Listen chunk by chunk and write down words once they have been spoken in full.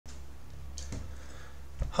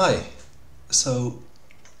Hi. So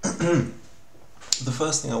the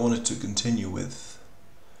first thing I wanted to continue with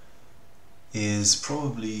is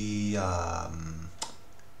probably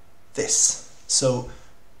this. So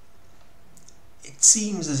it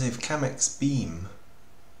seems as if Kamek's beam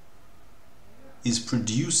is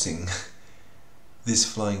producing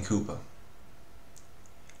this flying Cooper.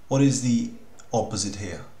 What is the opposite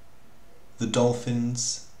here? The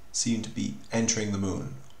dolphins seem to be entering the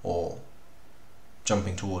moon or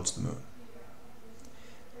jumping towards the moon.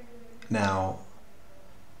 Now,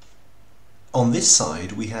 on this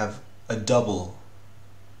side we have a double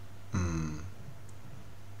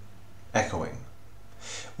echoing,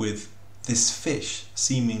 with this fish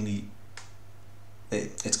seemingly,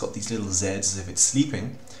 it's got these little Z's as if it's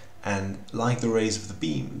sleeping, and like the rays of the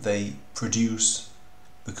beam, they produce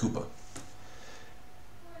the Cooper.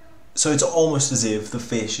 So it's almost as if the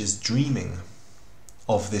fish is dreaming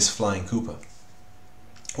of this flying Cooper.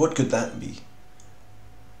 What could that be?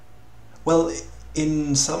 Well,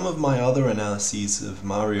 in some of my other analyses of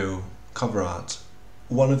Mario cover art,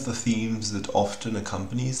 one of the themes that often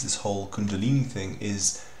accompanies this whole Kundalini thing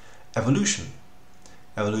is evolution.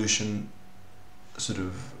 Evolution sort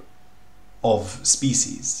of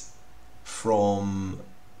species, from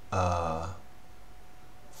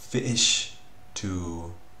fish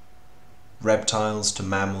to reptiles to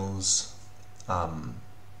mammals,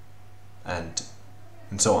 and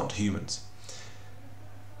so on to humans.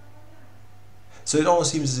 So it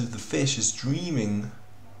almost seems as if the fish is dreaming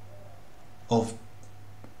of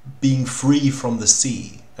being free from the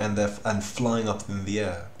sea and flying up in the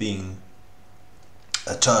air, being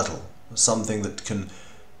a turtle, something that can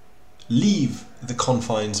leave the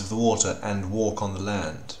confines of the water and walk on the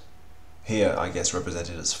land. Here, I guess,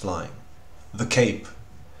 represented as flying. The cape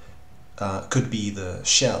could be the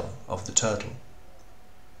shell of the turtle.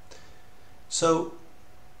 So,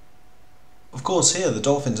 of course, here the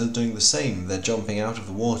dolphins are doing the same. They're jumping out of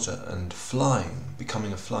the water and flying,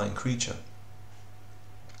 becoming a flying creature.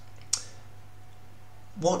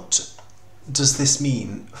 What does this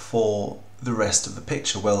mean for the rest of the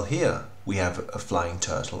picture? Well, here we have a flying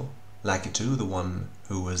turtle, Lakitu, the one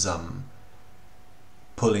who was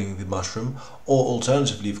pulling the mushroom, or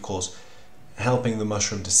alternatively, of course, helping the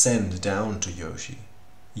mushroom descend down to Yoshi,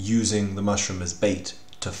 using the mushroom as bait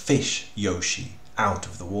to fish Yoshi out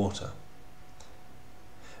of the water.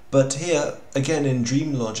 But here, again, in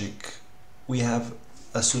dream logic, we have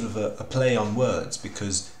a sort of a play on words,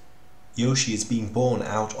 because Yoshi is being born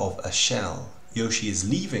out of a shell. Yoshi is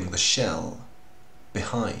leaving the shell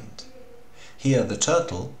behind. Here, the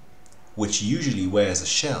turtle, which usually wears a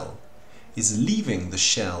shell, is leaving the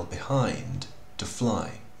shell behind to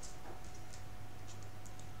fly.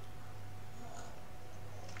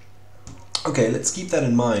 Okay, let's keep that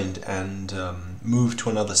in mind and move to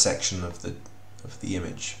another section of the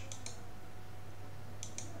image.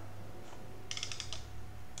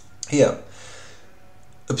 Here,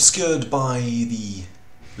 obscured by the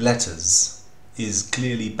letters, is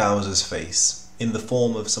clearly Bowser's face in the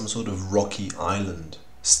form of some sort of rocky island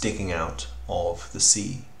sticking out of the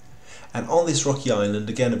sea. And on this rocky island,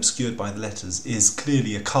 again obscured by the letters, is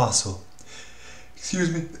clearly a castle. Excuse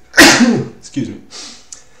me. Excuse me.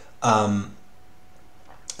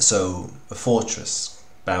 So, a fortress,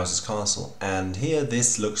 Bowser's castle, and here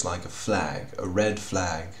this looks like a flag, a red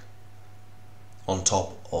flag, on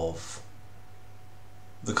top of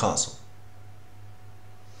the castle.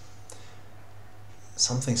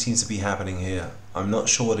 Something seems to be happening here. I'm not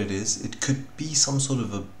sure what it is. It could be some sort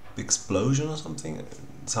of a explosion or something.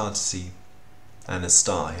 It's hard to see. And a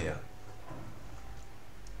star here.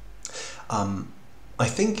 I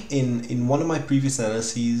think in one of my previous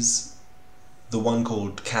analyses, the one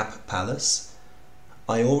called Cap Palace,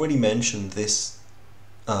 I already mentioned this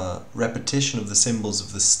repetition of the symbols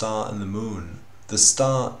of the star and the moon. The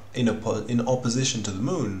star in opposition to the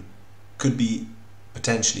moon could be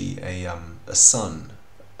potentially a sun,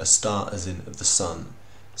 a star as in the sun,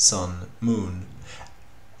 moon,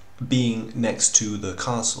 being next to the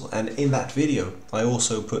castle. And in that video I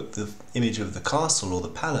also put the image of the castle or the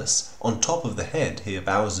palace on top of the head. Here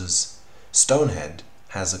Bowser's stone head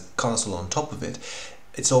has a castle on top of it.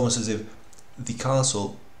 It's almost as if the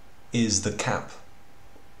castle is the cap,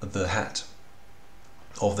 the hat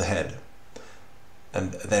of the head,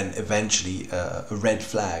 and then eventually a red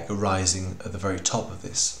flag arising at the very top of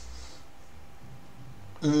this.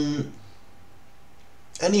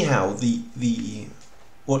 Anyhow,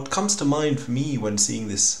 what comes to mind for me when seeing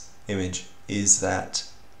this image is that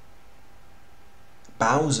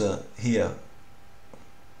Bowser here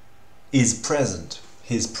is present.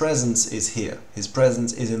 His presence is here. His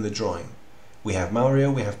presence is in the drawing. We have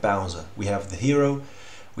Mario, we have Bowser, we have the hero,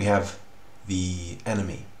 we have the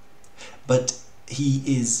enemy. But he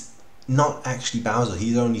is not actually Bowser,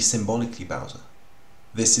 he's only symbolically Bowser.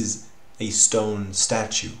 This is a stone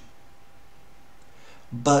statue.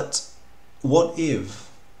 But what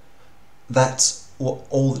if that's what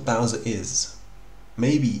all that Bowser is?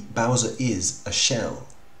 Maybe Bowser is a shell,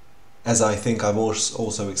 as I think I've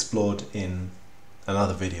also explored in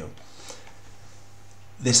another video.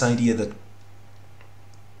 This idea that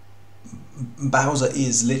Bowser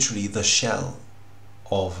is literally the shell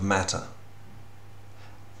of matter,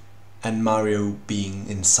 and Mario being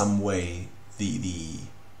in some way the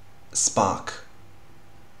spark,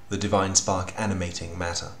 the divine spark animating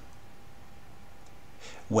matter,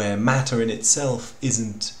 where matter in itself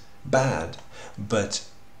isn't bad, but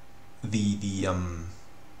the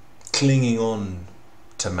clinging on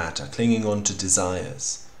to matter, clinging on to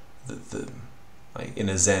desires, like in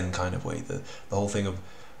a Zen kind of way, the whole thing of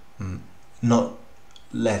not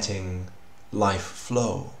letting life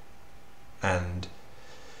flow and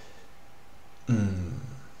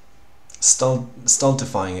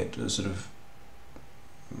stultifying it, sort of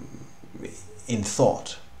in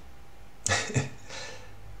thought,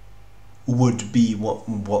 would be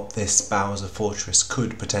what this Bowser fortress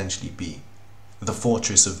could potentially be. The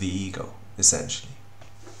fortress of the ego, essentially.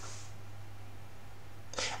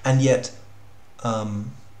 And yet,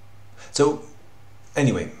 so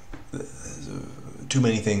anyway, too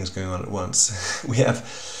many things going on at once. We have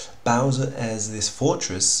Bowser as this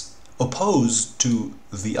fortress opposed to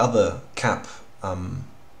the other Cap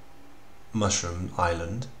Mushroom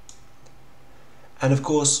Island, and of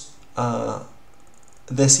course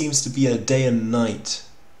there seems to be a day and night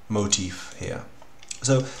motif here.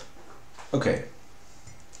 So, okay.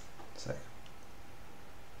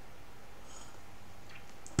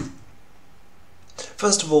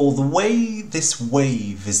 First of all, the way this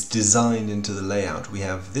wave is designed into the layout, we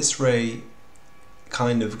have this ray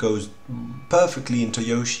kind of goes perfectly into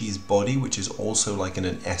Yoshi's body, which is also like in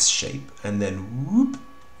an S shape, and then whoop,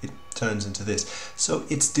 it turns into this. So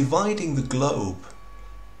it's dividing the globe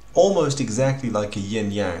almost exactly like a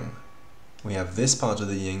yin-yang. We have this part of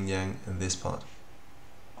the yin-yang and this part.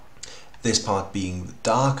 This part being the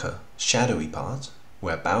darker, shadowy part,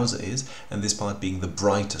 where Bowser is, and this part being the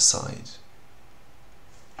brighter side.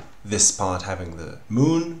 This part having the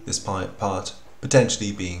moon, this part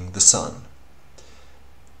potentially being the sun.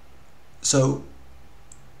 So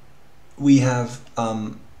we have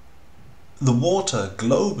the water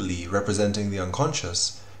globally representing the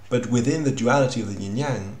unconscious, but within the duality of the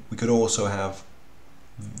yin-yang, we could also have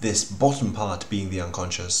this bottom part being the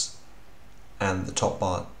unconscious and the top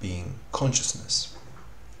part being consciousness.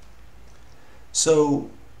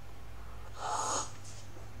 So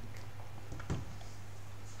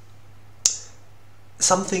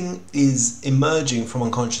something is emerging from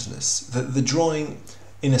unconsciousness. The drawing,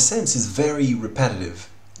 in a sense, is very repetitive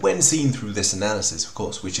when seen through this analysis, of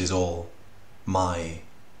course, which is all my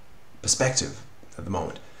perspective at the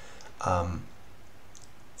moment,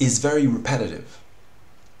 is very repetitive.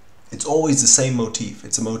 It's always the same motif.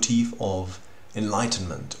 It's a motif of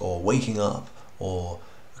enlightenment or waking up or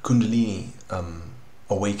Kundalini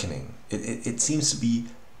awakening. It seems to be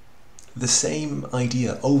the same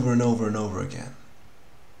idea over and over and over again.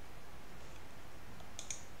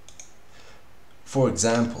 For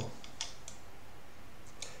example,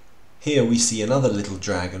 here we see another little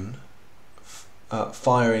dragon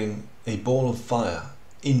firing a ball of fire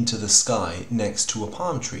into the sky next to a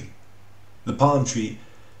palm tree. The palm tree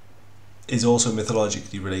is also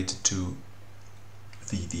mythologically related to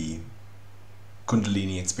the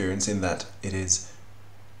Kundalini experience, in that it is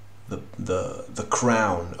the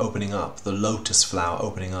crown opening up, the lotus flower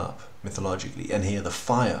opening up mythologically, and here the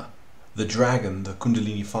fire, the dragon, the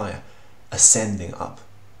Kundalini fire, ascending up.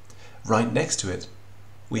 Right next to it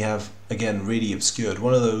we have, again, really obscured,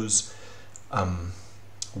 one of those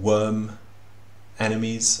worm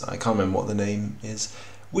enemies, I can't remember what the name is,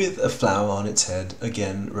 with a flower on its head,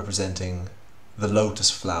 again representing the lotus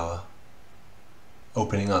flower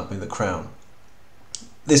opening up in the crown.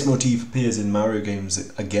 This motif appears in Mario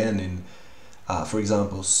games again in, for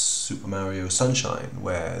example, Super Mario Sunshine,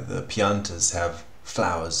 where the Piantas have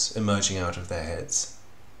flowers emerging out of their heads.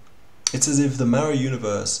 It's as if the Mario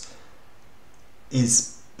universe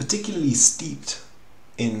is particularly steeped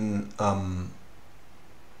in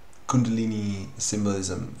Kundalini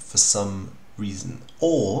symbolism for some reason.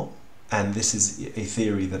 Or, and this is a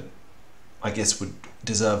theory that I guess would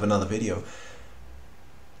deserve another video,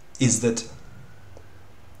 is that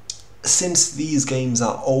since these games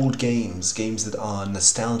are old games, games that are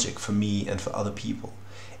nostalgic for me and for other people,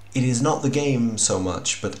 it is not the game so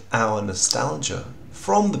much, but our nostalgia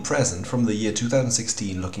from the present, from the year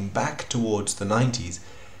 2016, looking back towards the 90s,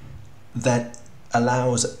 that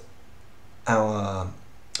allows our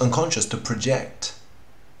unconscious to project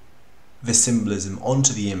this symbolism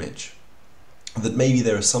onto the image. That maybe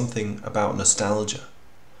there is something about nostalgia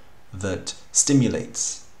that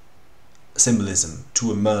stimulates symbolism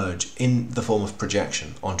to emerge in the form of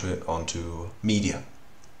projection onto media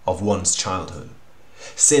of one's childhood.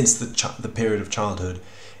 Since the period of childhood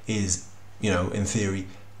is, in theory,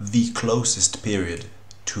 the closest period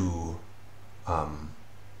to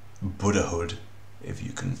Buddhahood, if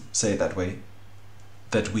you can say it that way,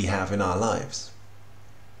 that we have in our lives,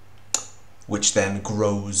 which then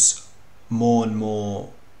grows more and more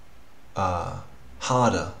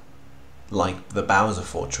harder, like the Bowser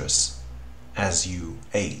Fortress, as you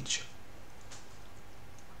age.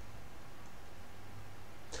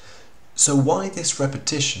 So why this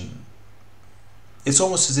repetition? It's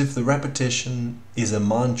almost as if the repetition is a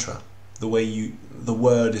mantra, the way the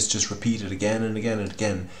word is just repeated again and again and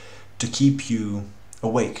again to keep you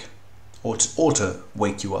awake or to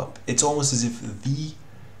wake you up. It's almost as if the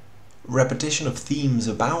repetition of themes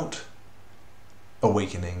about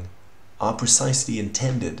awakening are precisely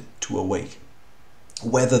intended to awake,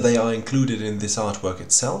 whether they are included in this artwork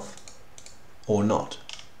itself or not.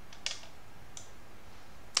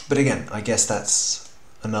 But again, I guess that's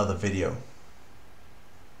another video.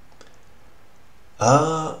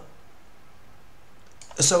 So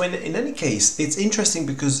in any case, it's interesting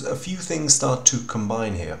because a few things start to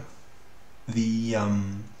combine here. The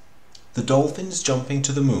dolphins jumping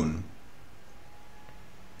to the moon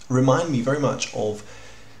remind me very much of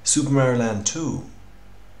Super Mario Land 2.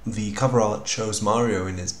 The cover art shows Mario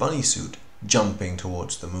in his bunny suit jumping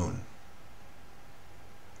towards the moon.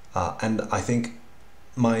 And I think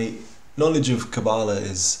my knowledge of Kabbalah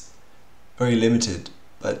is very limited,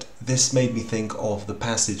 but this made me think of the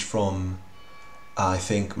passage from, I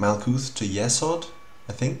think, Malkuth to Yesod,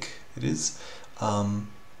 I think it is. And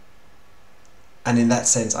in that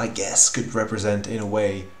sense, I guess, could represent, in a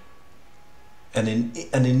way, an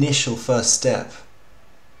initial first step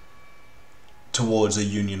towards a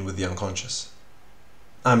union with the unconscious.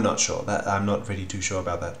 I'm not sure. I'm not really too sure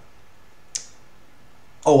about that.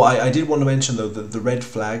 Oh, I did want to mention, though, that the red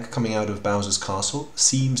flag coming out of Bowser's castle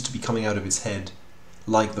seems to be coming out of his head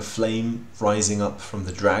like the flame rising up from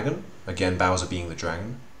the dragon, again Bowser being the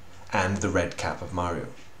dragon, and the red cap of Mario.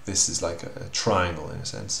 This is like a triangle in a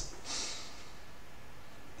sense.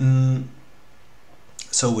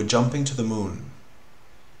 So we're jumping to the moon.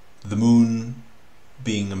 The moon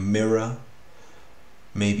being a mirror,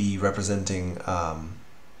 maybe representing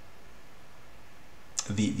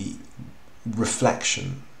the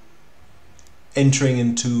reflection, entering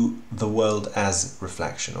into the world as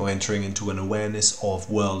reflection, or entering into an awareness of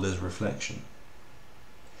world as reflection.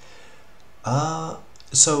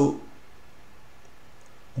 So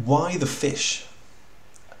why the fish?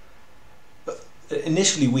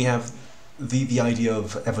 Initially we have the idea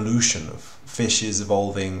of evolution, of fishes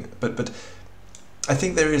evolving, but I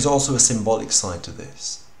think there is also a symbolic side to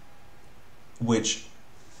this, which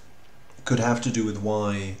could have to do with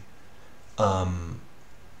why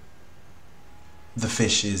the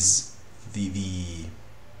fish is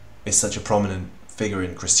is such a prominent figure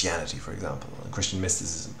in Christianity, for example, in Christian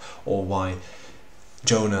mysticism, or why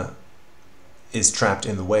Jonah is trapped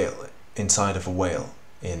in the whale, inside of a whale,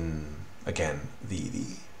 in, again,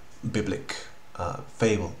 the biblic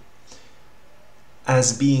fable,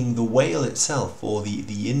 as being the whale itself, or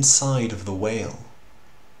the inside of the whale,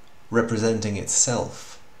 representing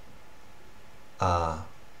itself the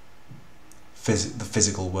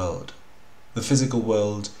physical world. The physical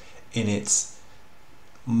world in its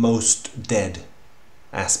most dead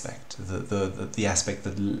aspect, the aspect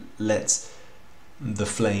that lets the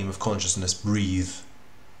flame of consciousness breathe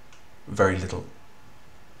very little.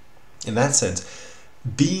 In that sense,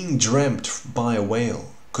 being dreamt by a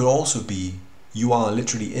whale could also be you are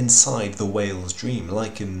literally inside the whale's dream,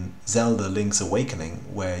 like in Zelda Link's Awakening,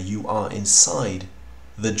 where you are inside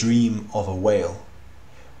the dream of a whale,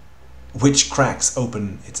 which cracks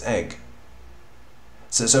open its egg.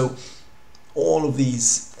 So all of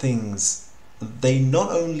these things, they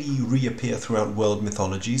not only reappear throughout world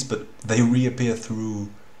mythologies, but they reappear through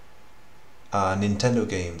Nintendo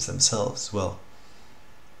games themselves as well.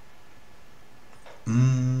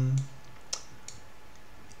 In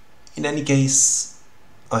any case,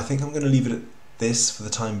 I think I'm going to leave it at this for the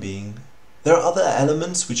time being. There are other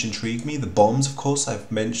elements which intrigue me. The bombs, of course,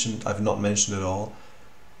 I've not mentioned at all.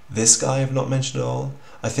 This guy I've not mentioned at all.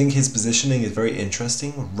 I think his positioning is very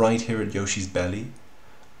interesting, right here at Yoshi's belly.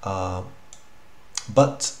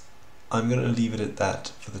 But I'm going to leave it at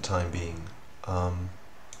that for the time being.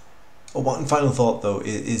 One final thought though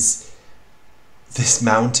is this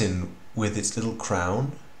mountain with its little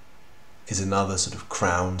crown is another sort of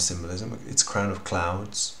crown symbolism. It's a crown of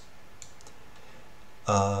clouds.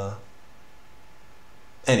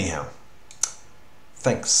 Anyhow,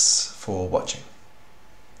 thanks for watching.